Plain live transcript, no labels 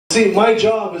See, my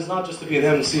job is not just to be an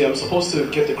MC, I'm supposed to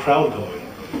get the crowd going.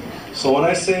 So when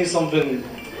I say something,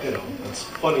 you know, that's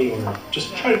funny, or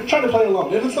just try to play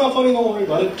along. If it's not funny, don't worry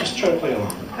about it, just try to play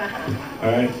along.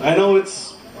 Alright? I know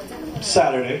it's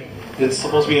Saturday, it's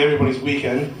supposed to be everybody's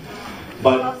weekend,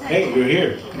 but hey, you're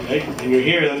here, right? And you're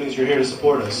here, that means you're here to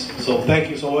support us. So thank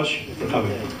you so much for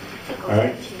coming.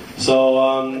 Alright?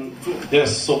 So,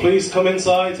 yes, so please come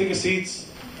inside, take your seats,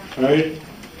 alright?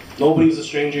 Nobody's a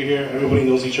stranger here, everybody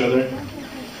knows each other.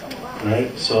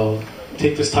 Alright, so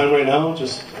take this time right now,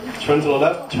 just turn to the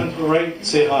left, turn to the right,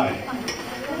 say hi.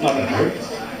 Not that hard.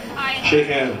 Shake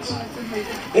hands.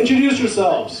 Introduce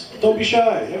yourselves. Don't be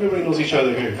shy. Everybody knows each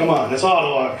other here. Come on, it's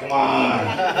Ottawa. Come on.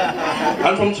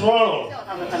 I'm from Toronto.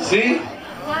 See?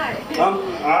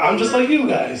 I'm just like you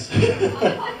guys.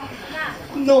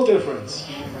 No difference.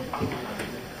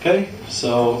 Okay,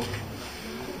 so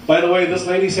by the way, this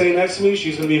lady sitting next to me,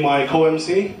 she's going to be my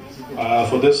co-MC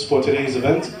for today's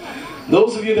event.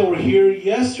 Those of you that were here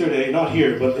yesterday, not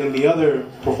here, but in the other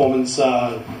performance,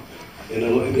 in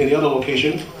the other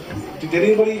location, did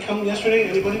anybody come yesterday?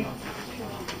 Anybody?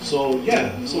 So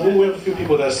yeah, so we have a few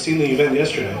people that's seen the event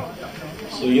yesterday.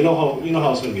 So you know how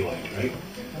it's going to be like, right?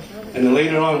 And then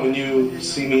later on, when you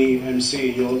see me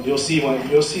MC, you'll see what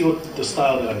the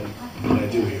style that I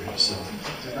do here. So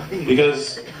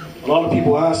because a lot of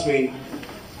people ask me,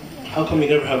 how come you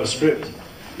never have a script?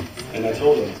 And I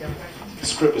told them, the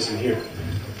script is in here.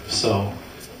 So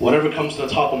whatever comes to the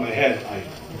top of my head, I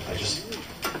just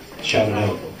shout it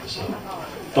out. So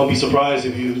don't be surprised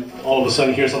if you all of a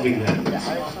sudden hear something that's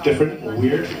different or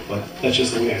weird, but that's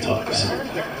just the way I talk. So.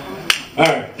 All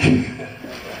right.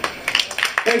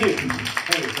 Thank you.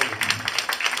 Thank you.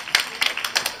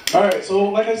 All right, so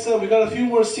like I said, we got a few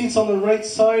more seats on the right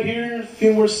side here, a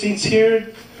few more seats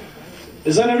here.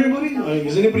 Is that everybody?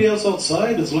 Is anybody else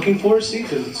outside that's looking for a seat?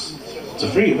 Because it's a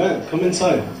free event. Come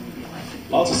inside.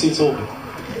 Lots of seats open.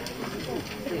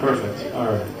 Perfect.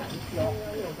 All right.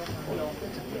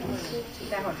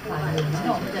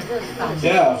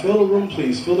 Yeah, fill the room,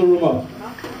 please. Fill the room up.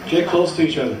 Get close to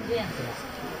each other.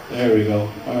 There we go.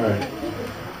 All right.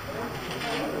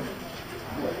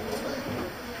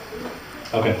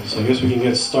 Okay, so I guess we can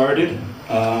get started.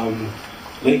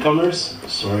 Latecomers,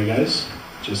 sorry guys.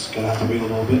 Just gonna have to wait a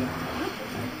little bit.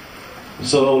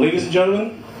 So, ladies and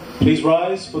gentlemen, please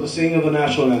rise for the singing of the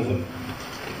national anthem.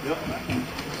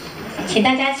 请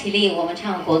大家起立，我们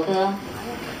唱国歌。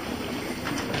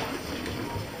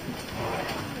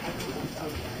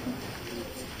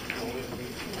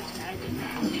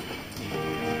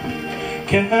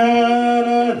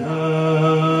Canada,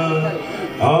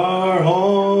 our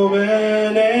home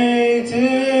and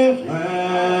native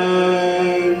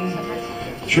land,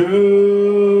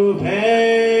 true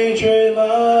patriot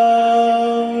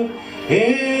love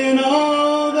in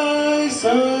all thy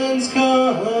sons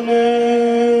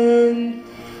command.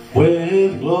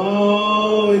 With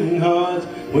glowing hearts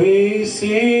we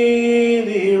see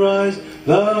thee rise,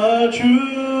 the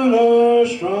true north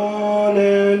strong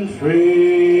and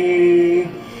free.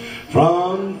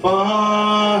 From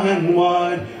far and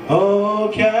wide, oh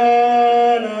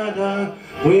Canada,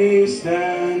 we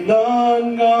stand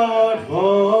on guard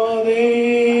for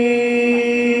thee.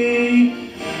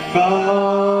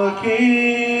 God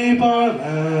keep our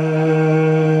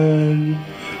land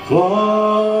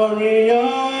glorious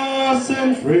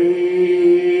and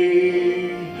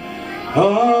free.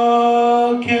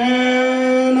 Oh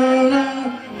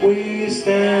Canada, we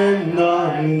stand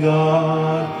on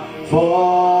guard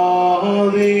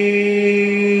for thee.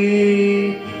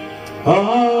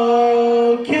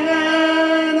 Oh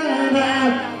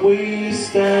Canada, we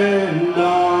stand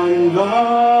on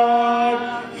guard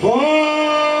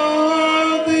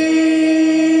for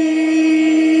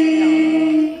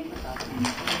thee.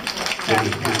 Thank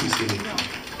you. Please be seated.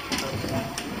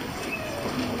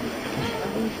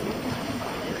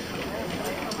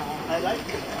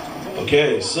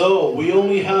 Okay, so we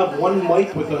only have one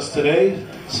mic with us today.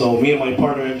 So me and my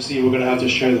partner MC, we're going to have to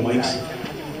share the mics.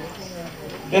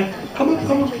 Yeah, come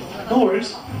on. No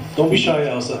worries. Don't be shy,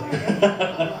 Elsa.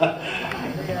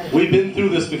 We've been through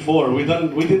this before. We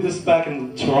did this back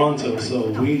in Toronto,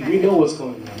 so we know what's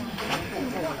going on.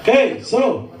 Okay,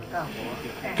 so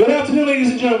good afternoon,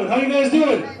 ladies and gentlemen. How you guys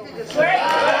doing?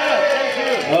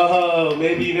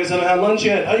 Maybe you guys haven't had lunch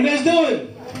yet. How you guys doing?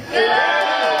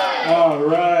 All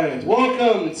right,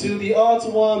 welcome to the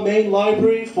Ottawa Main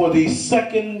Library for the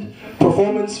second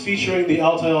performance featuring the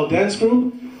Altael Dance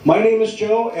Group. My name is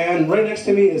Joe, and right next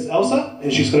to me is Elsa,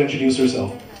 and she's going to introduce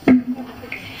herself.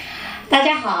 大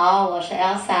家好，我是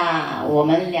Elsa， 我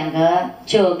们两个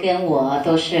就跟我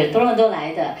都是多伦多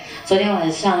来的。昨天晚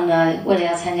上呢，为了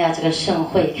要参加这个盛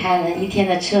会，开了一天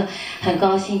的车，很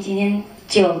高兴今天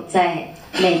就在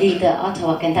美丽的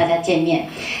Ottawa 跟大家见面，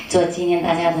做今天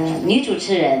大家的女主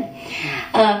持人。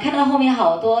看到后面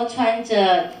好多穿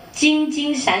着金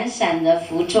金闪闪的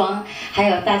服装，还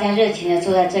有大家热情的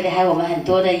坐在这里，还有我们很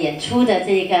多的演出的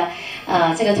这个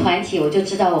团体，我就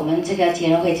知道我们这个节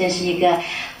日会真是一个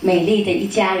美丽的一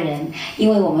家人，因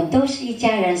为我们都是一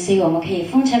家人，所以我们可以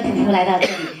风尘仆仆来到这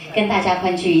里，跟大家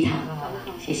欢聚一堂。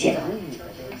谢谢。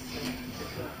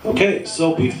Okay,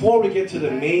 so before we get to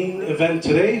the main event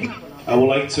today, I would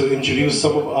like to introduce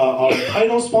some of our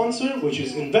title sponsor, which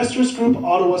is Investors Group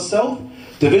Ottawa South,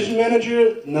 Division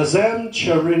Manager Nazam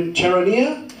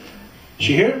Charania.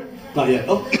 She here? Not yet.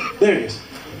 Oh, there he is.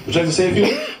 Would you like to say a few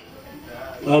words?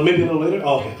 Maybe a little later?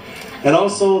 Oh, okay. And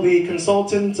also the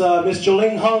consultant, Ms.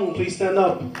 Joling Hung, please stand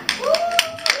up.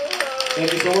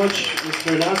 Thank you so much.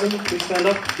 Mr. Nazam, please stand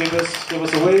up. Give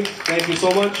us a wave. Thank you so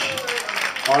much.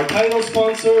 Our title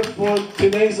sponsor for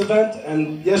today's event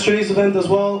and yesterday's event as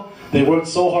well. They worked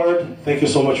so hard. Thank you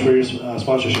so much for your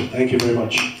sponsorship. Thank you very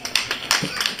much.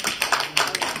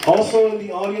 Also in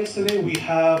the audience today, we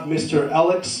have Mr.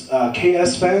 Alex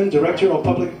K.S. Fan, Director of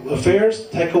Public Affairs,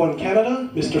 TECO in Canada.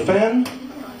 Mr. Fan,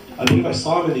 I believe I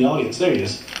saw him in the audience. There he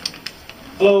is.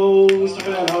 Hello, Mr.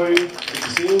 Fan, how are you? Good to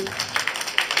see you.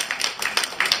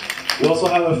 We also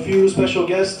have a few special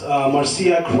guests,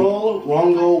 Marcia Kroll,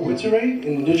 Rongo Wittere,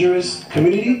 Indigenous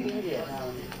Community.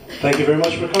 Thank you very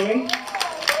much for coming.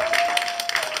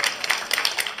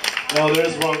 Oh,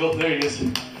 there's Rongo, there he is.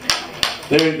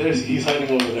 He's hiding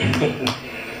over there.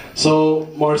 So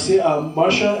Marcia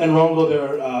and Rongo,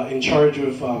 they're in charge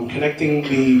of connecting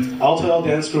the Altael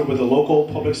dance group with the local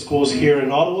public schools here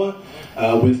in Ottawa,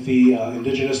 with the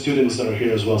Indigenous students that are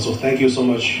here as well. So thank you so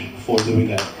much for doing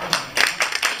that.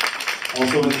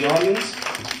 Also in the audience.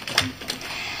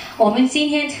 我们今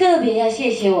天特别要谢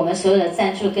谢我们所有的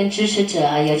赞助跟支持者，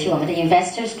尤其我们的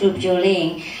Investors Group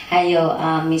Jolene， 还有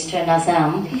Mr.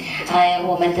 Nazam， 还有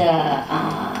我们的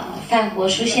范国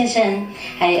书先生，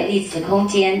还有粒子空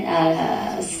间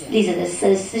粒子的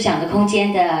思想的空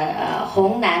间的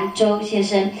洪南洲先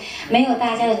生。没有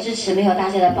大家的支持，没有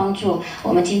大家的帮助，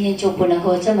我们今天就不能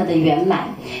够这么的圆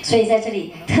满。所以在这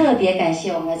里特别感谢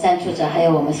我们的赞助者，还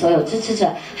有我们所有支持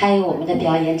者，还有我们的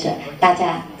表演者，大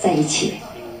家在一起。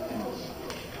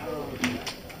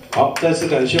好，再次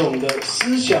感谢我们的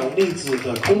思想粒子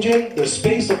的空间 ，The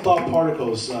Space of Thought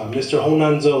Particles, Mr.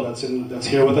 Honan Zhou, that's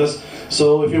here with us.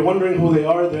 So if you're wondering who they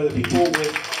are, they're the people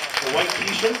with the white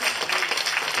T-shirts.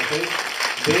 Okay,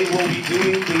 they will be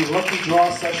doing the lucky draw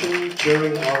session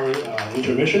during our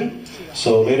intermission.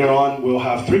 So later on, we'll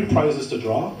have 3 prizes to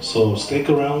draw. So stick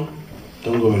around,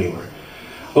 don't go anywhere.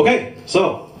 Okay,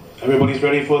 so everybody's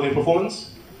ready for the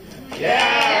performance?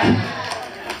 Yeah.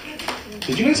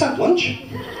 Did you guys have lunch?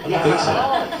 I don't think so.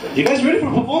 You guys ready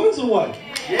for performance or what?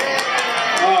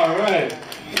 Yeah! Alright.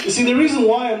 You see, the reason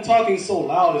why I'm talking so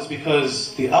loud is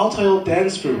because the Altael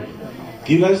dance group,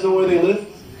 do you guys know where they live?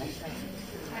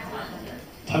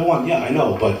 Taiwan, yeah, I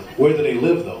know, but where do they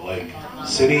live though? Like,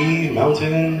 city,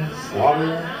 mountain,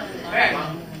 water?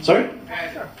 Sorry?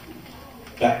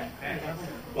 Back.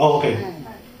 Oh, okay.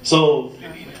 So,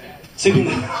 sleeping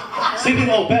in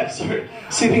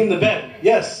the bed,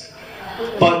 yes.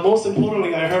 But most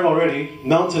importantly, I heard already,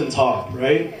 mountaintop,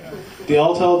 right? The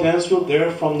Altael dance group,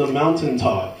 they're from the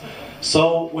mountaintop.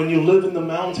 So when you live in the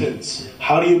mountains,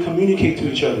 how do you communicate to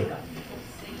each other?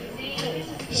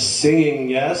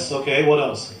 Singing, yes. Okay, what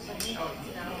else?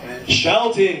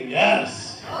 Shouting,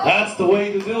 yes. That's the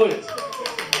way to do it.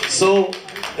 So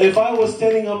if I was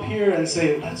standing up here and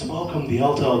say, let's welcome the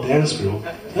Altael dance group,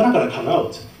 they're not going to come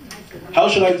out. How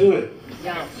should I do it?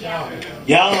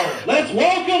 Yell. Let's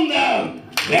welcome them.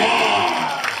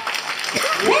 Yeah.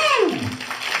 Woo.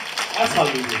 That's how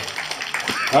you do it.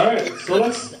 All right. So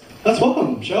let's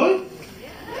welcome them, shall we?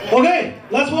 Okay.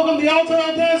 Let's welcome the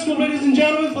Altael dance group, ladies and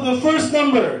gentlemen, for the first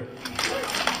number.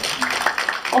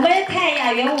 我们泰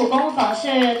雅原舞工坊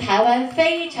是台湾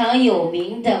非常有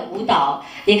名的舞蹈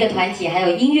一个团体，还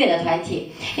有音乐的团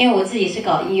体。因为我自己是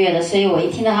搞音乐的，所以我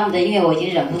一听到他们的音乐，我已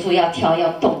经忍不住要跳要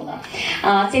动了。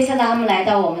这次他们来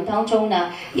到我们当中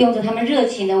呢，用着他们热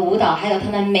情的舞蹈，还有他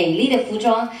们美丽的服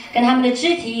装，跟他们的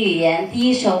肢体语言，第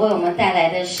一首为我们带来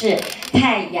的是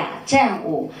泰雅战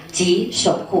舞及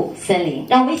守护森林，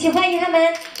让我们一起欢迎他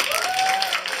们。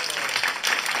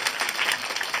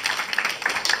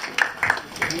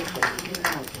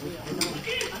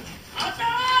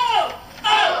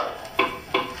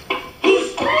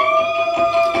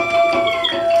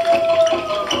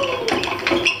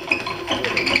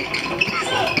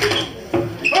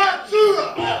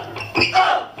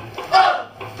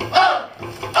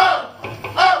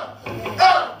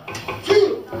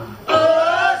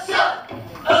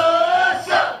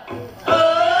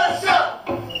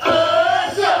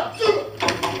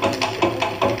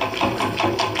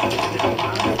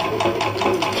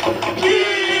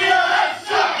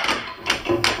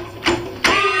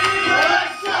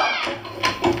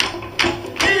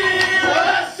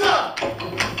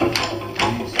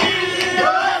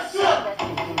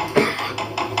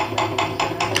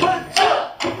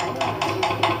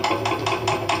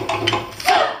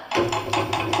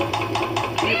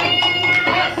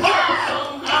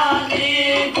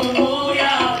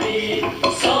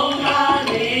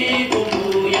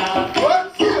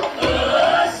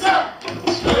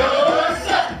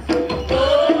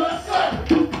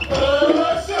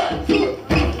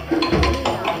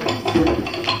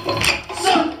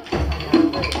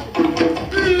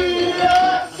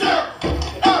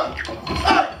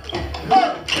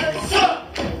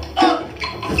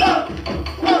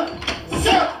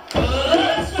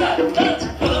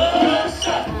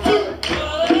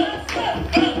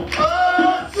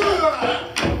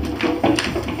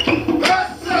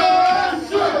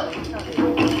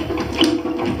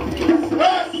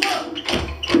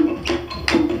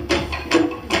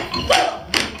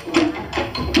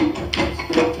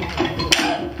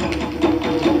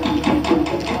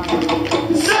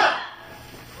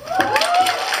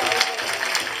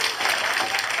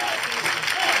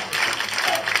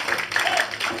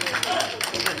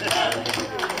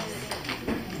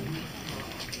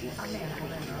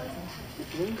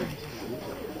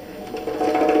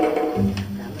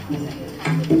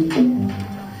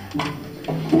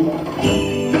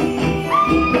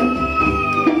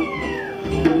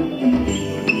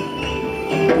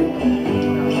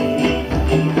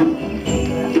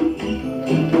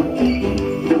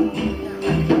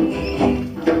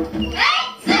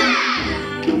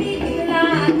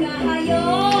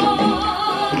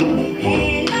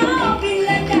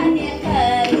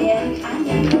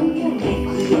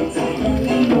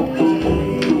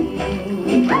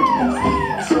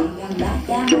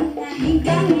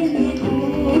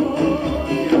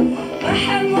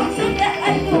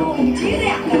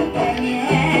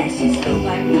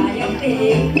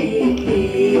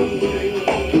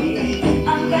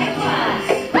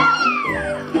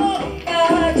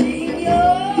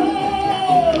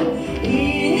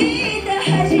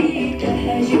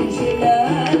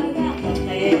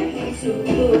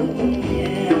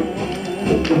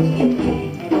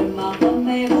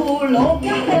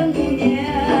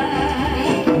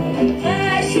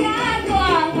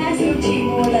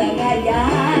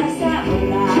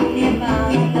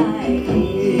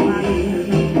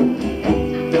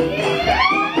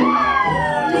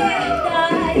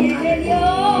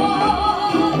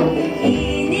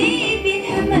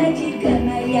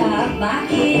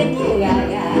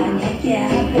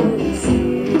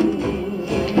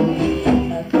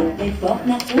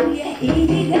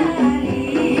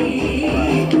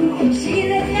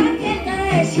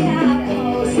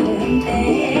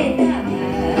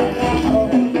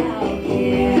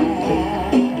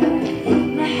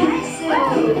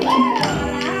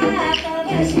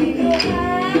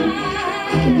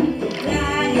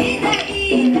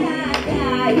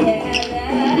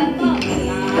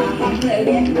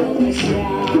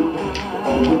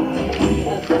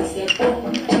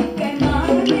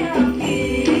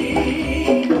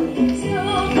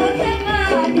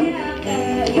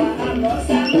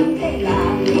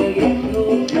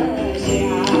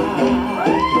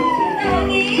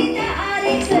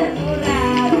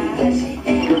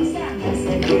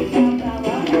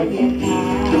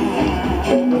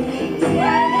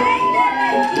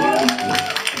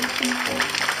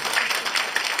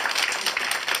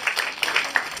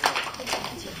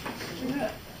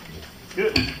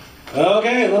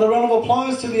Okay, another round of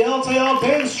applause to the Altayal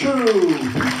Dance Troupe.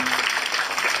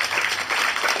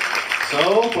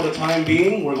 So, for the time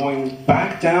being, we're going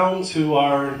back down to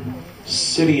our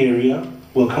city area.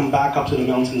 We'll come back up to the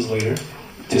mountains later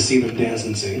to see them dance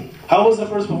and sing. How was the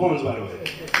first performance, by the way?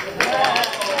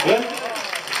 Good?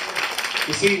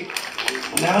 You see,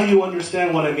 now you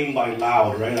understand what I mean by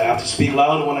loud, right? I have to speak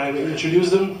loud when I introduce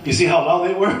them. You see how loud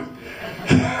they were?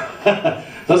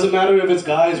 Doesn't matter if it's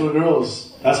guys or girls.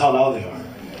 That's how loud they are,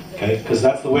 okay? Because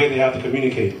that's the way they have to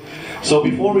communicate. So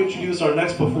before we introduce our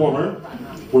next performer,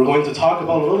 we're going to talk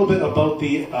about a little bit about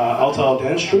the Altayal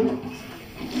Dance Troupe.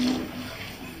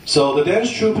 So the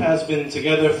dance troupe has been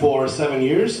together for 7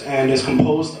 years and is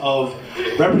composed of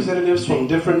representatives from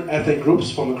different ethnic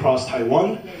groups from across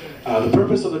Taiwan. The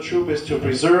purpose of the troupe is to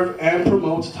preserve and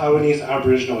promote Taiwanese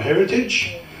Aboriginal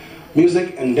heritage,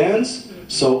 music, and dance.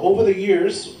 So over the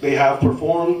years, they have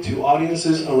performed to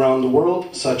audiences around the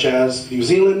world, such as New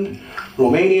Zealand,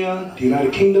 Romania, the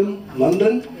United Kingdom,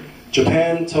 London,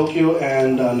 Japan, Tokyo,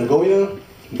 and Nagoya,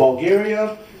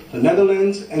 Bulgaria, the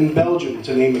Netherlands, and Belgium,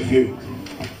 to name a few.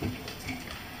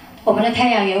 我们的泰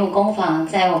雅原舞工坊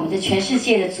在我们的全世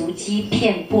界的足迹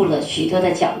遍布了许多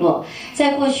的角落。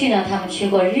在过去呢，他们去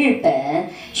过日本，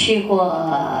去过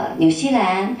纽西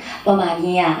兰、罗马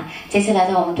尼亚。这次来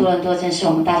到我们多伦多，真是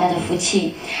我们大家的福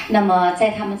气。那么在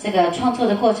他们这个创作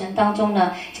的过程当中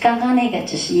呢，刚刚那个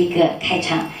只是一个开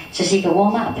场，只是一个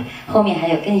warm up， 后面还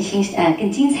有更精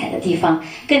彩的地方，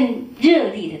更热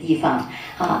力的地方。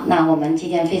好，那我们今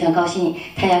天非常高兴，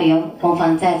泰雅原舞工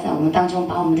坊在我们当中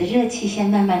把我们的热气先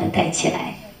慢慢的带起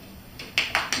来。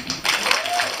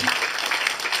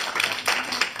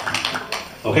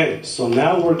Okay, so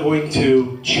now we're going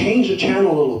to change the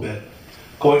channel a little bit,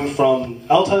 going from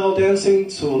Altayal dancing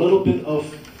to a little bit of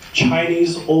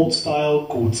Chinese old-style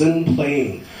guzhen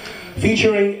playing,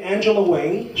 featuring Angela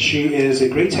Wang. She is a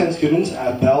grade 10 student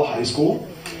at Bell High School.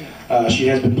 She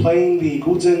has been playing the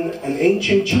guzhen, an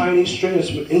ancient Chinese string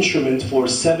instrument, for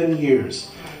 7 years.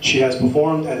 She has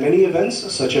performed at many events,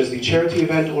 such as the charity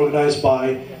event organized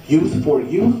by Youth for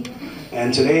Youth.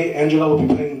 And today, Angela will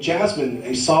be playing Jasmine,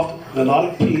 a soft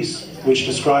melodic piece which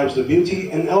describes the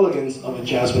beauty and elegance of a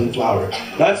jasmine flower.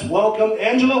 Let's welcome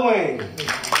Angela Wang.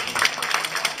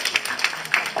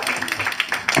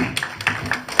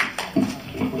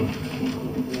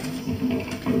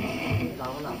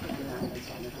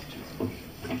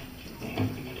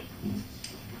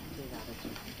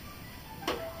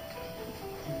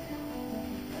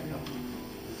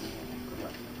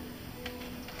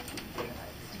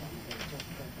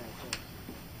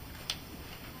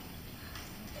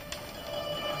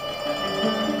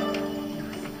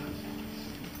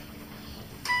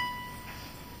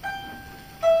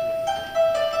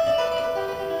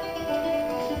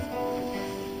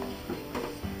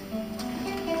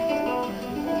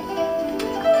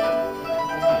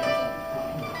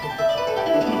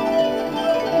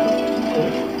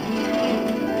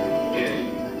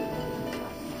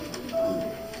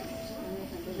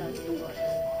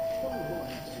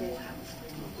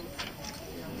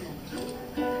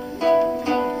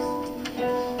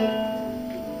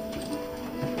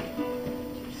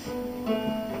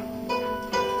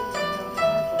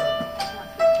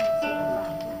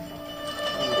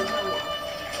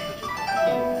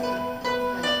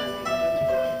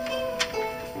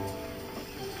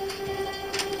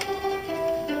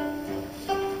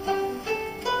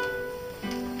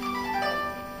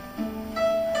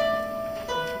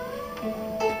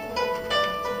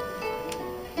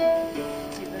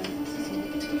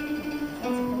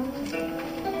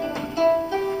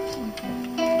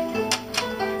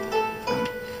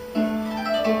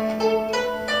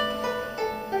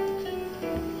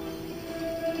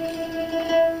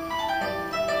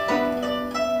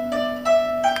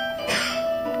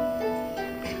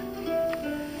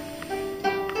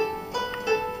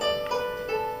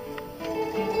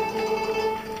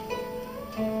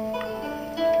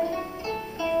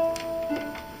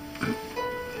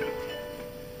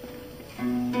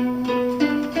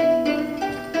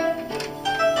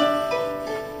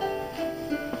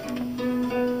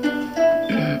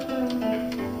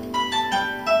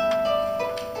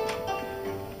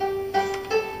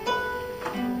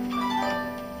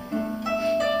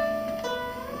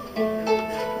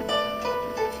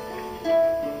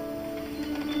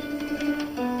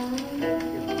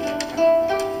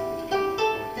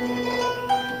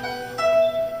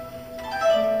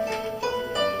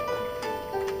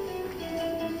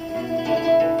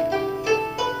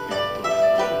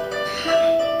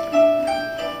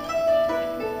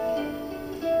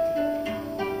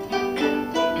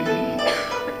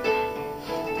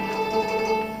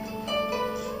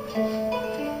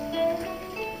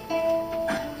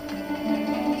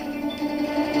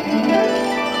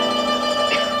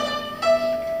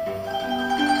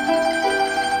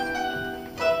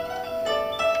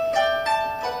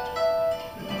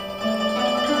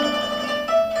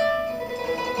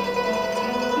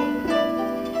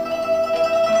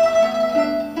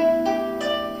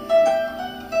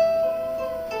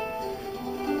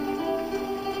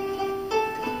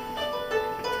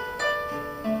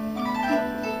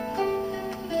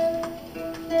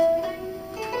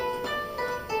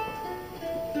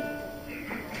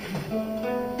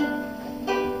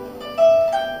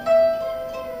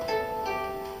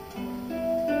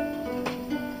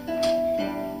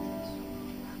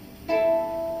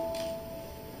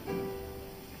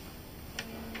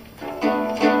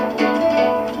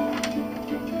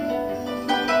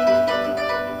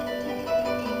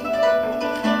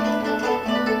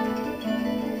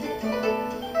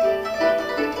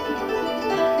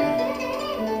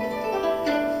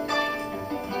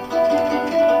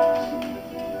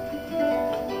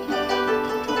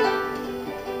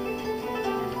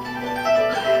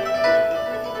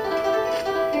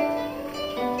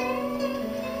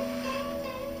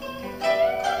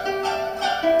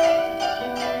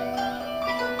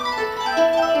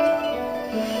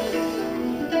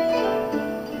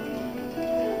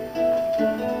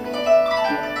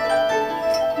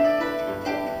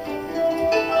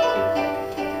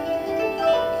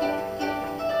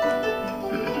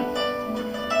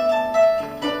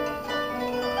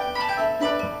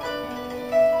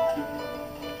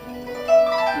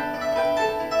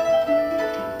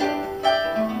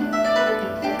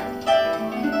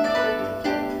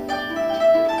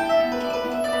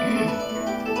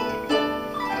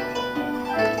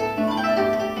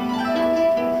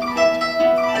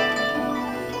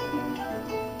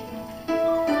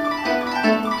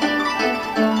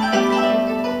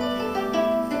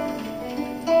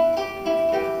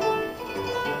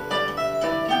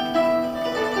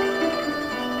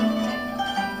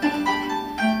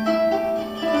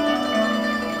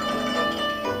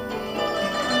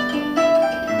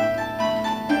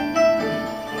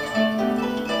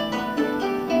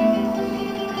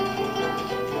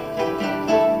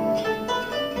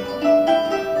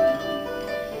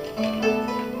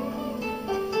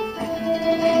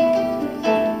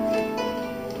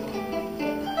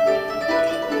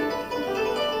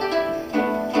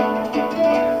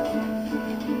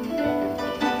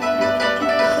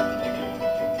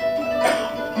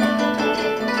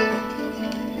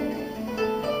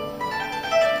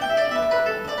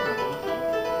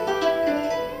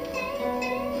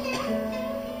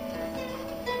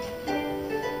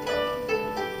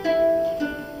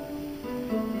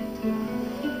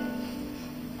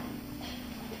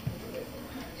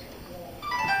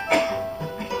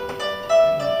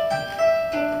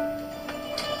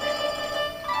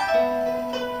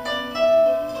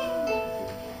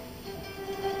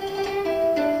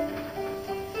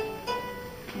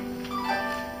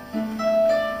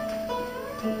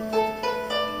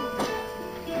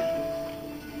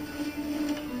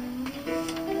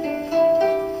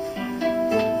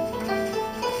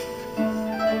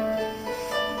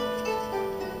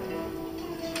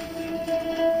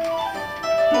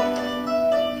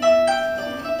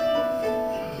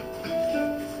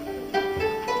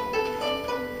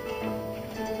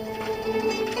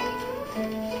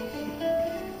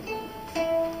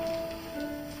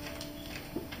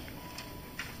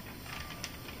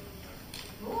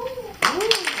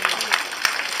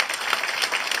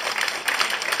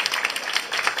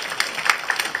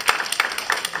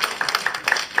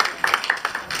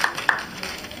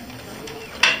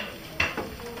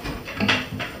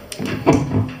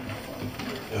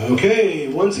 Okay,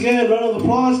 once again, round of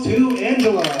applause to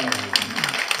Angela.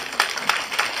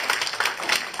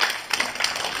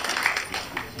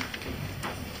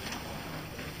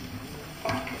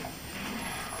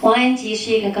 王安吉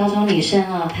是一个高中女生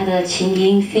啊，她的琴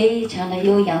音非常的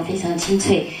悠扬，非常清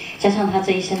脆，加上她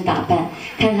这一身打扮，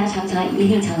看她一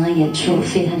定常常演出，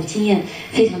所以她的经验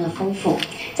非常的丰富。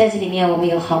在这里面，我们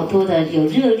有好多的有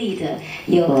热力的，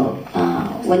有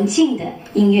文静的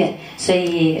音乐，所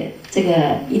以这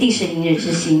个一定是明日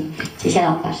之星。接下来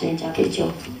我们把时间交给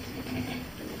Joe。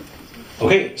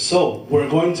Okay, so we're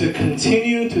going to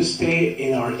continue to stay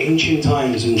in our ancient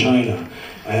times in China.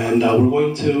 And we're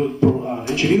going to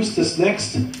introduce this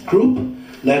next group,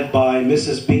 led by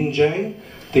Mrs. Bing Zhang.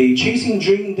 The Chasing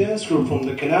Dream dance group from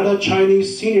the Canada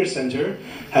Chinese Senior Center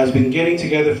has been getting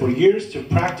together for years to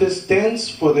practice dance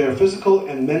for their physical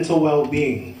and mental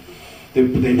well-being.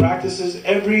 They practice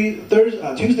every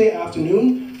Tuesday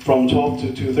afternoon from 12 to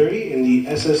 2:30 in the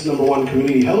SS No. 1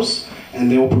 Community House, and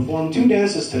they will perform 2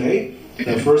 dances today.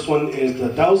 The first one is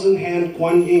the 1,000-Hand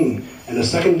Guan Yin, and the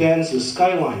second dance is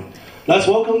Skyline. Let's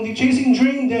welcome the Chasing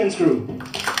Dream dance group.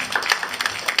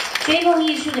 追梦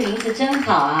艺术的名字真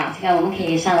好啊！看我们可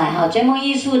以上来哈。追梦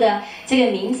艺术的这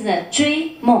个名字呢，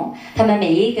追梦。他们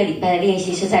每一个礼拜的练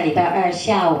习是在礼拜2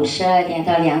下午12点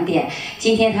到2点。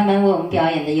今天他们为我们表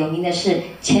演的有名的是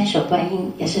千手观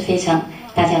音，也是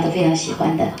大家都非常喜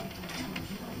欢的。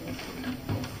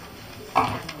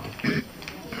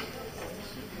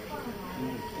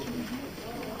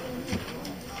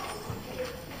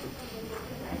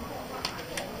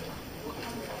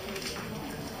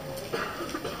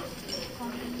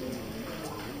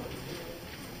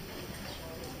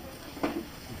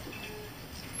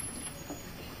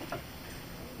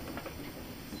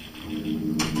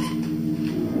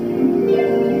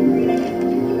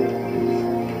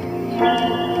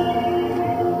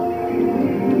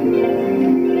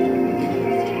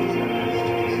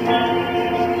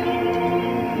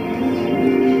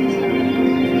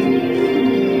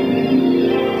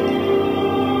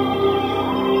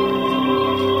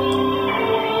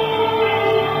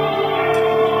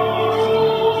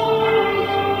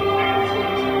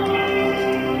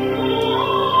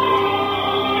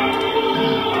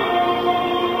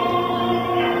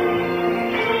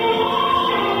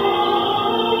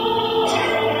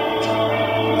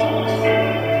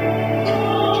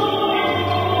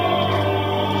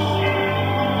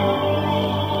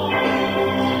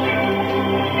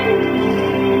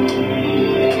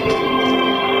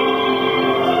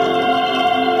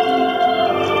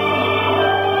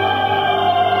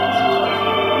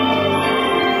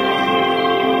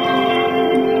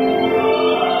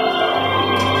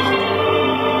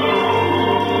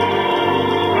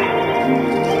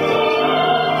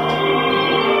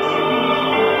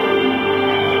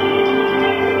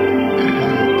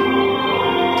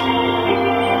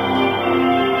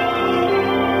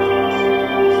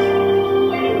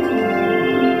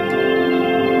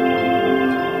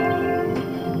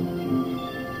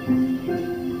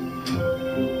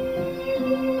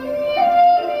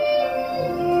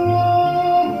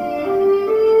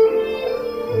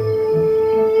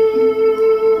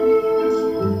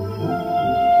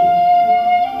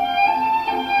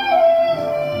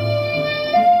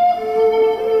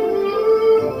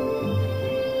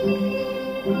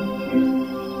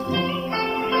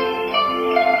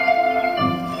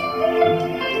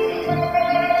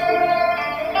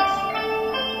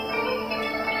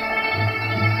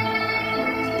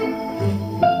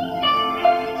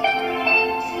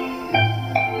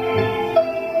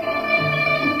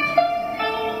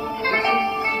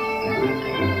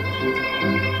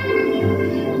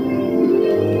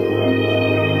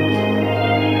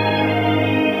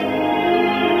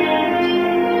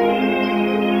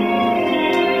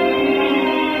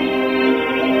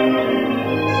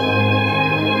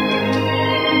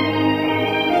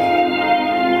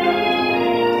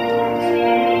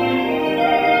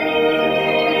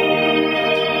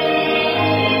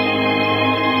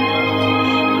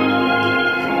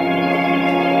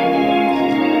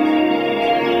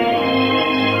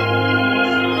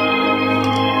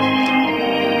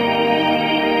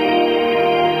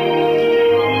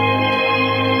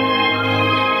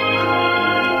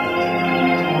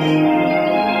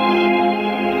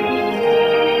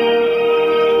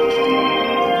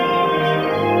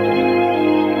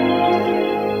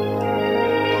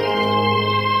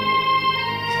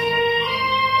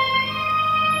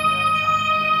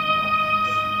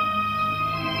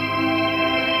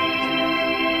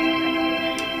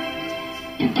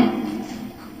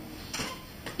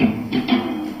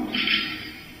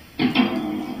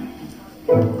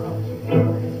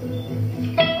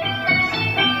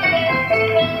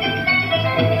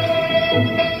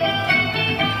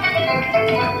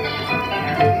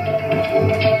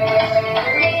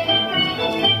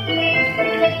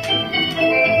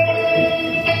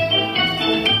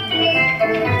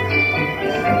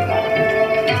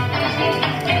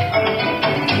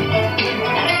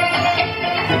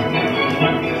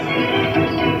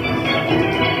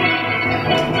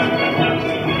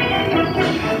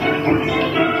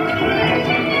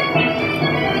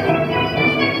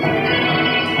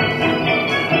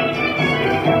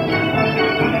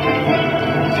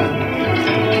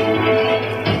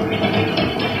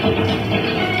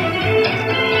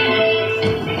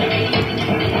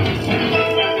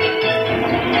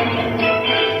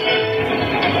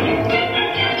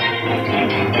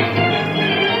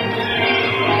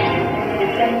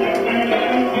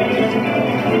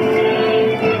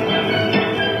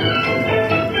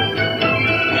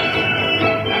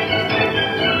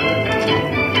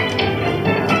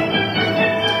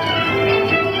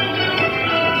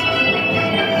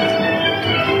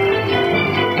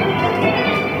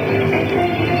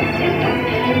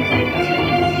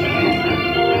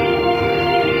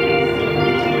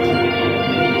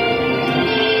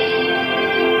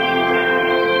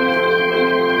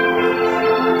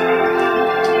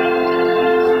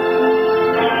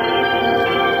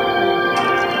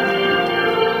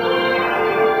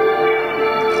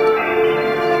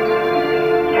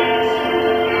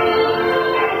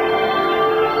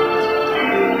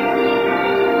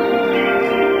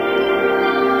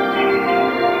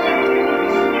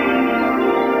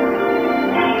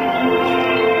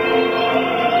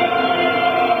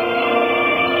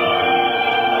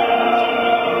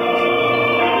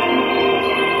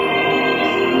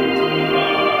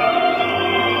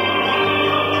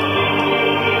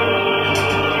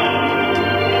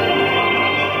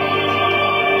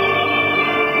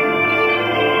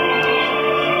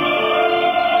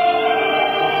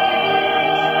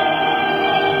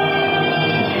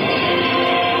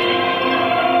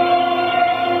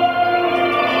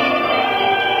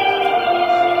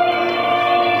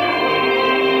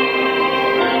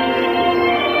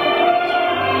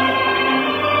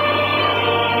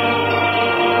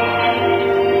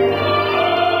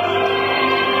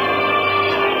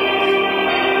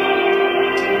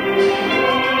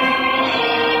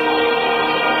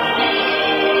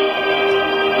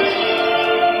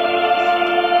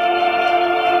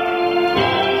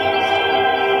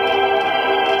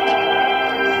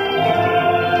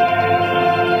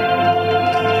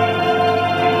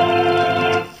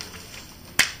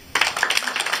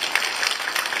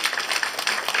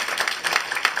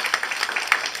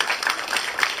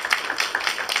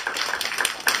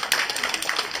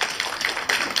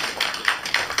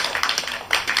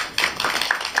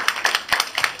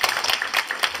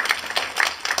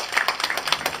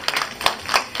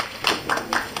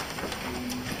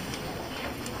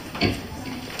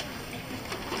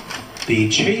The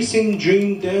Chasing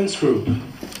Dream Dance Group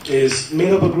is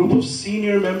made up of a group of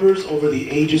senior members over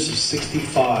the ages of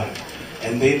 65,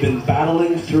 and they've been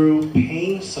battling through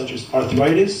pain such as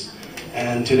arthritis,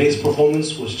 and today's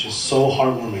performance was just so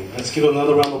heartwarming. Let's give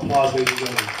another round of applause, ladies and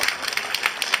gentlemen.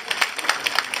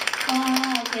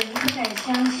 简直不敢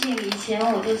相信，以前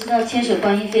我都知道千手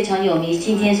观音非常有名，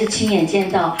今天是亲眼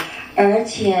见到，而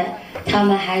且他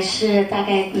们还是大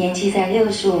概年纪在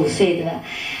65岁的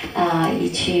一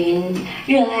群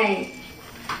热爱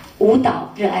舞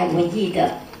蹈、热爱文艺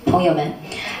的朋友们。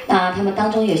那他们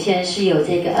当中有些人是有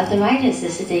这个 arthritis，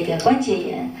 是这个关节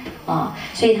炎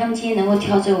所以他们今天能够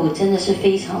跳这舞真的是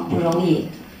非常不容易。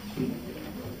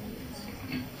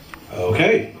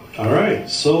Okay, all right.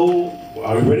 So,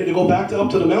 are we ready to go back up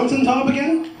to the mountaintop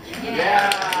again? Yeah.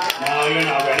 No, you're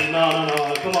not ready.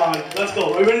 No. Come on, let's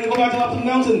go. Are we ready to go back up to the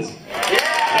mountains?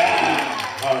 Yeah.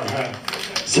 All right.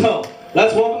 So,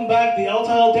 let's welcome back the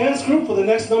Altail Dance Group for the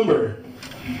next number.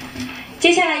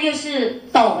 接下来又是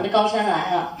到我们的高山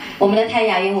来了，我们的泰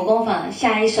雅原舞工坊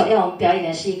下一首要我们表演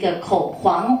的是一个口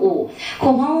簧舞。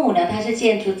口簧舞呢，它是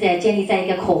建立在一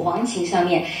个口簧琴上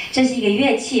面，这是一个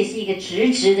乐器，是一个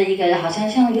直的一个，好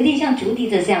像有点像竹笛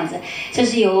的这样子。这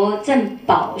是由郑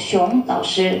宝雄老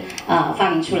师发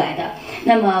明出来的。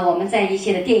那么我们在一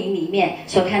些的电影里面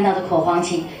所看到的口簧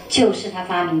琴就是他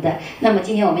发明的。那么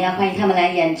今天我们要欢迎他们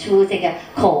来演出这个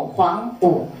口簧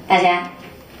舞，大家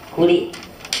鼓励。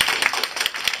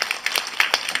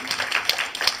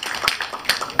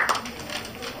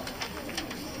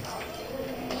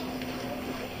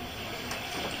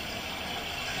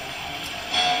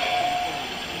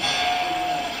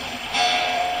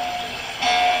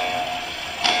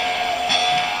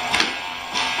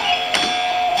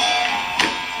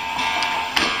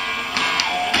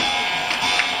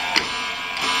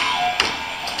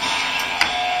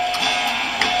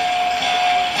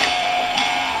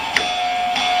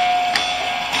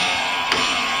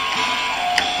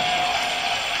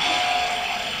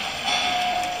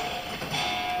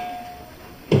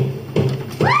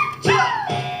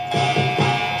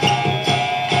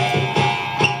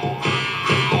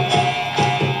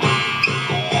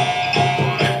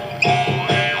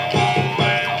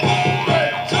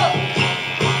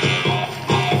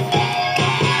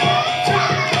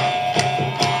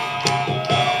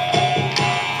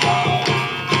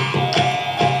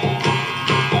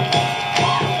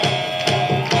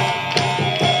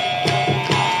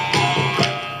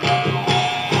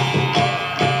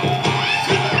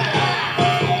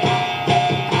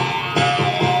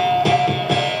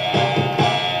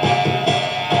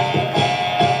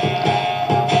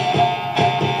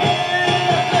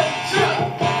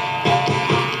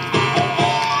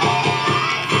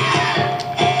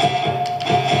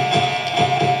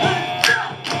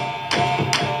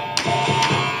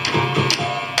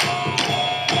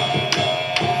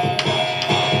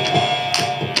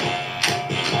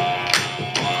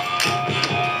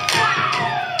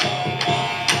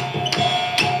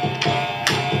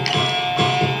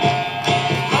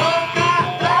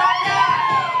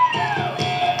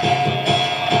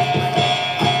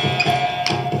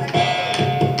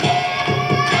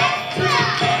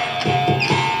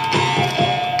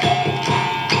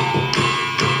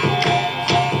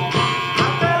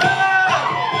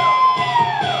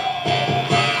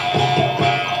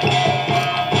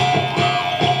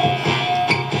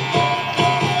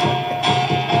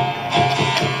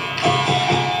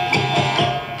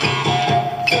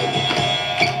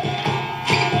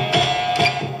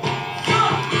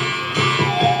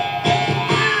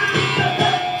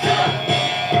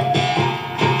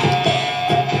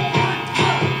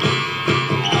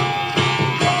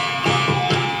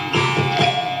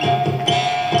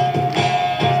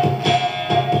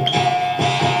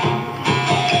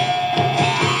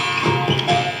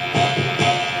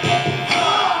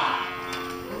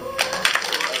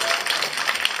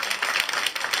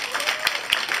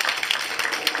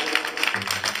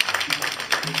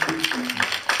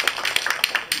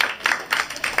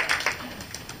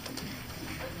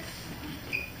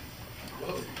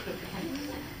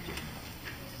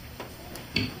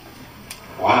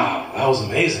Wow, that was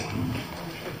amazing.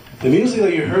 The music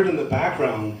that you heard in the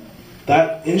background,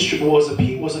 that instrument was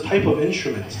a type of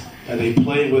instrument that they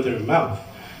played with their mouth.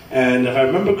 And if I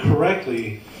remember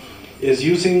correctly, is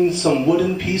using some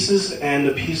wooden pieces and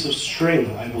a piece of string,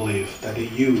 I believe, that they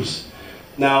use.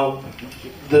 Now,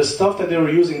 the stuff that they were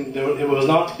using, it was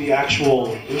not the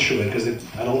actual instrument, because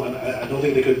I don't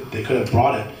think they could have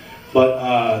brought it.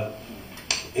 But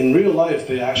in real life,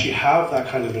 they actually have that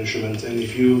kind of instrument, and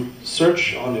if you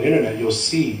search on the internet, you'll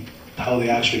see how they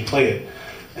actually play it.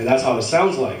 And that's how it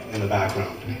sounds like in the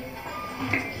background.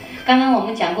 刚刚我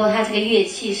们讲过，它这个乐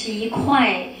器是一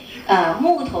块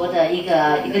木头的一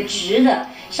个直的，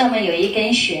上面有一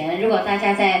根弦。如果大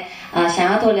家在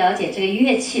想要多了解这个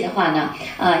乐器的话呢，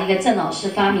一个郑老师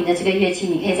发明的这个乐器，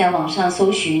你可以在网上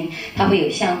搜寻，它会有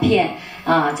相片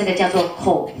这个叫做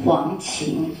口簧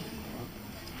琴。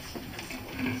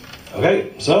Okay,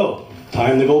 so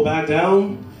time to go back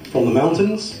down from the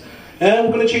mountains, and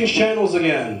we're going to change channels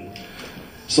again.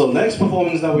 So next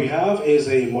performance that we have is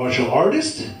a martial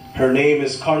artist. Her name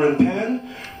is Carmen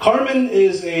Pan. Carmen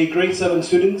is a grade 7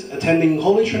 student attending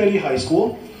Holy Trinity High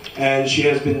School, and she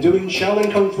has been doing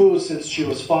Shaolin Kung Fu since she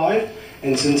was 5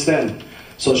 and since then.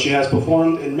 So she has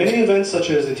performed in many events such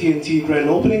as the TNT Grand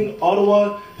Opening,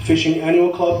 Ottawa Fishing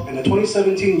Annual Club, and the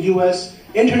 2017 U.S.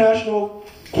 International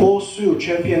Kuo-Su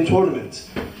Champion Tournament.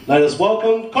 Let us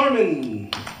welcome Carmen.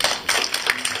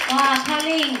 哇，卡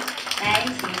令，来，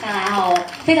请上来哦，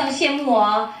非常羡慕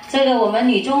哦。这个我们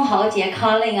女中豪杰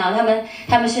卡令啊，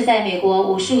他们是在美国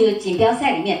武术锦标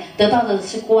赛里面得到的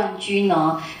是冠军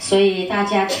哦，所以大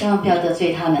家千万不要得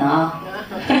罪他们啊。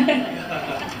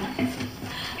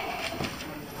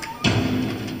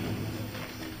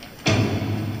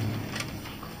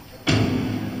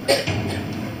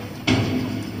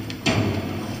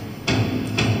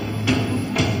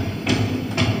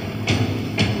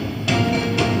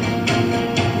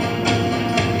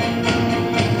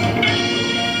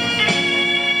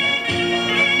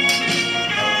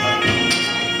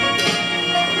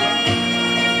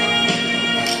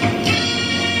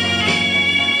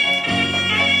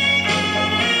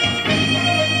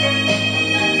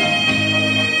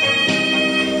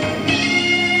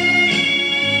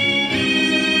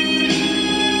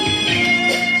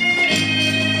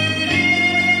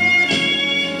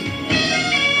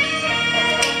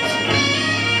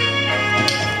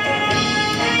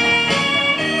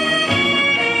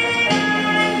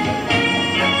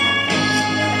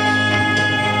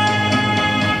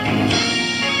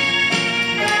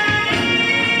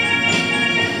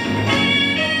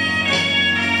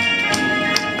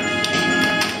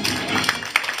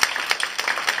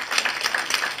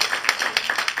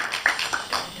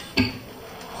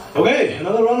Okay,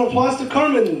 another round of applause to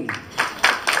Carmen.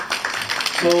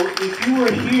 So if you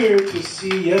were here to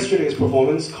see yesterday's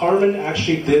performance, Carmen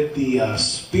actually did the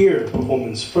spear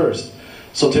performance first.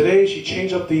 So today she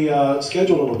changed up the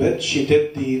schedule a little bit. She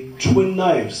did the twin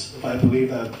knives. I believe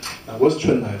that was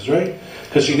twin knives, right?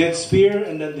 Because she did spear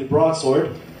and then the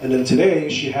broadsword. And then today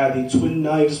she had the twin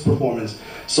knives performance.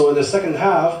 So in the second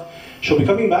half, she'll be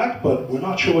coming back, but we're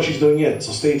not sure what she's doing yet.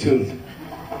 So stay tuned.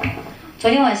 昨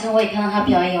天晚上我也看到他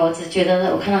表演，我只觉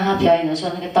得我看到他表演的时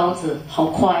候，那个刀子好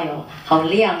快哦，好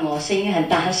亮哦，声音很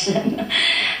大声。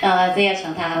这一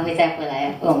场他还会再回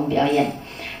来为我们表演。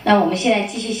那我们现在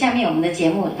继续下面我们的节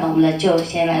目，那我们呢就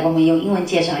先来给我们用英文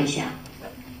介绍一下。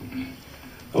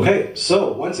Okay,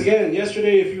 so once again,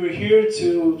 yesterday, if you were here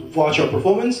to watch our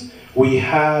performance, we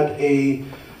had a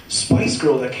Spice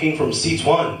Girl that came from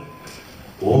Sichuan.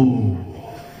 Whoa.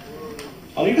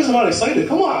 Oh, you guys are not excited.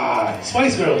 Come on,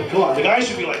 Spice Girl, come on. The guys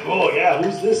should be like, oh yeah,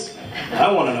 who's this? I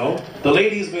want to know. The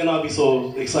ladies may not be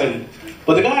so excited.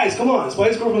 But the guys, come on,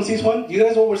 Spice Girl from Sichuan. Do you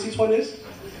guys know where Sichuan is?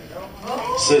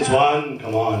 Sichuan,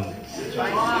 come on.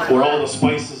 Where all the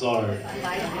spices are.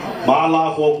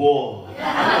 Mala huoguo.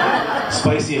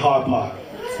 Spicy hot pot.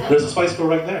 There's a Spice Girl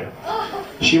right there.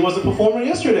 She was a performer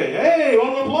yesterday. Hey,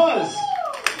 round of applause.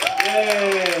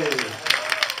 Yay.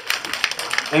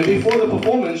 And before the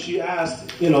performance, she asked,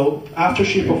 after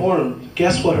she performed,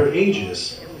 guess what her age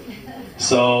is?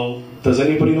 So, does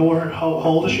anybody know how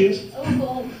old she is?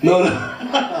 No.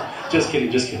 Just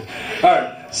kidding. All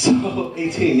right, so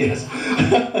 18, yes.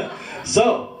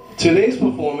 So, today's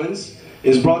performance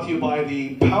is brought to you by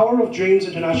the Power of Dreams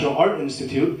International Art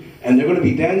Institute, and they're going to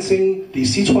be dancing the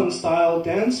Sichuan style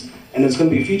dance, and it's going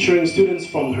to be featuring students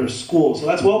from her school. So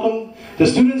let's welcome the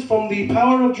students from the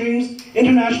Power of Dreams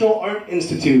International Art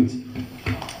Institute.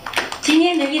 今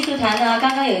天的艺术团呢，刚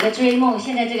刚有一个追梦，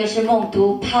现在这个是梦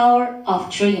读 Power of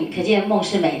Dream， 可见梦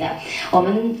是美的。我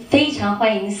们非常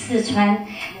欢迎四川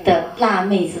的辣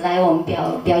妹子来我们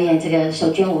表演这个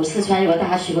手绢舞。四川如果大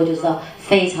家去过就知道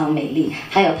非常美丽，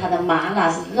还有它的麻辣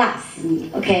是辣死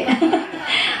你。OK，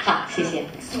 好，谢谢。